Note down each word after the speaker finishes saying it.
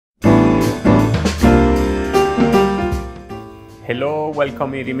Hello,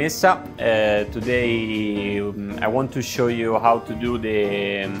 welcome in Rimessa. Today I want to show you how to do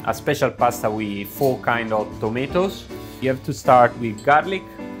a special pasta with 4 kinds of tomatoes. You have to start with garlic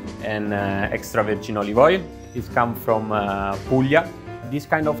and extra virgin olive oil. It comes from Puglia. This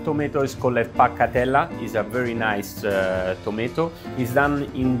kind of tomato is called paccatella. It's a very nice tomato. It's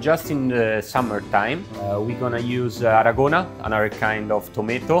done just in the summertime. We're gonna use Aragona, another kind of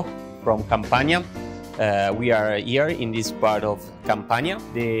tomato from Campania. We are here in this part of Campania.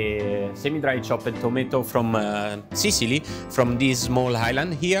 The semi-dry chopped tomato from Sicily, from this small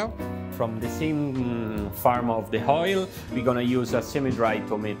island here. From the same farm of the oil, we're gonna use a semi-dry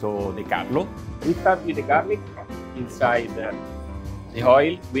tomato De Carlo. We start with the garlic inside the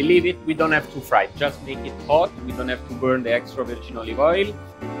oil. We leave it, we don't have to fry it, just make it hot. We don't have to burn the extra virgin olive oil.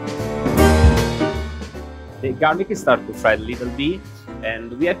 The garlic starts to fry a little bit,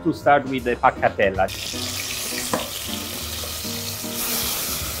 and we have to start with the paccatella.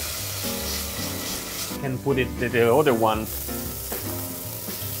 And put it to the other one.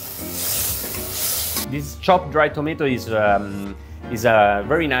 This chopped dry tomato is a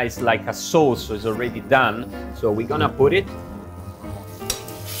very nice, like a sauce, so it's already done. So we're gonna put it.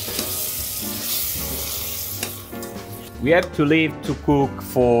 We have to leave to cook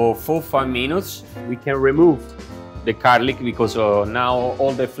for 4-5 minutes. We can remove the garlic because now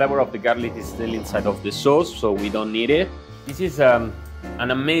all the flavor of the garlic is still inside of the sauce, so we don't need it. This is an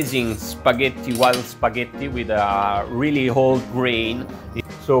amazing spaghetti, wild spaghetti with a really whole grain.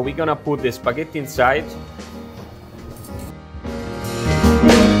 So we're gonna put the spaghetti inside.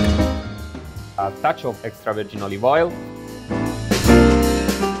 A touch of extra virgin olive oil.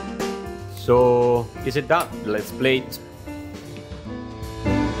 So is it done? Let's plate.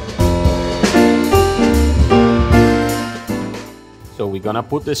 So we're gonna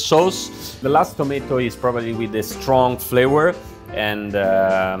put the sauce. The last tomato is probably with a strong flavor, and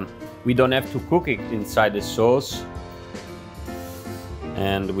we don't have to cook it inside the sauce.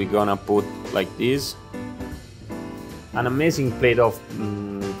 And we're gonna put like this. An amazing plate of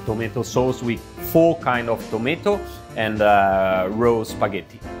tomato sauce with 4 kinds of tomato and raw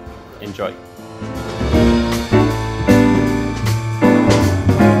spaghetti. Enjoy.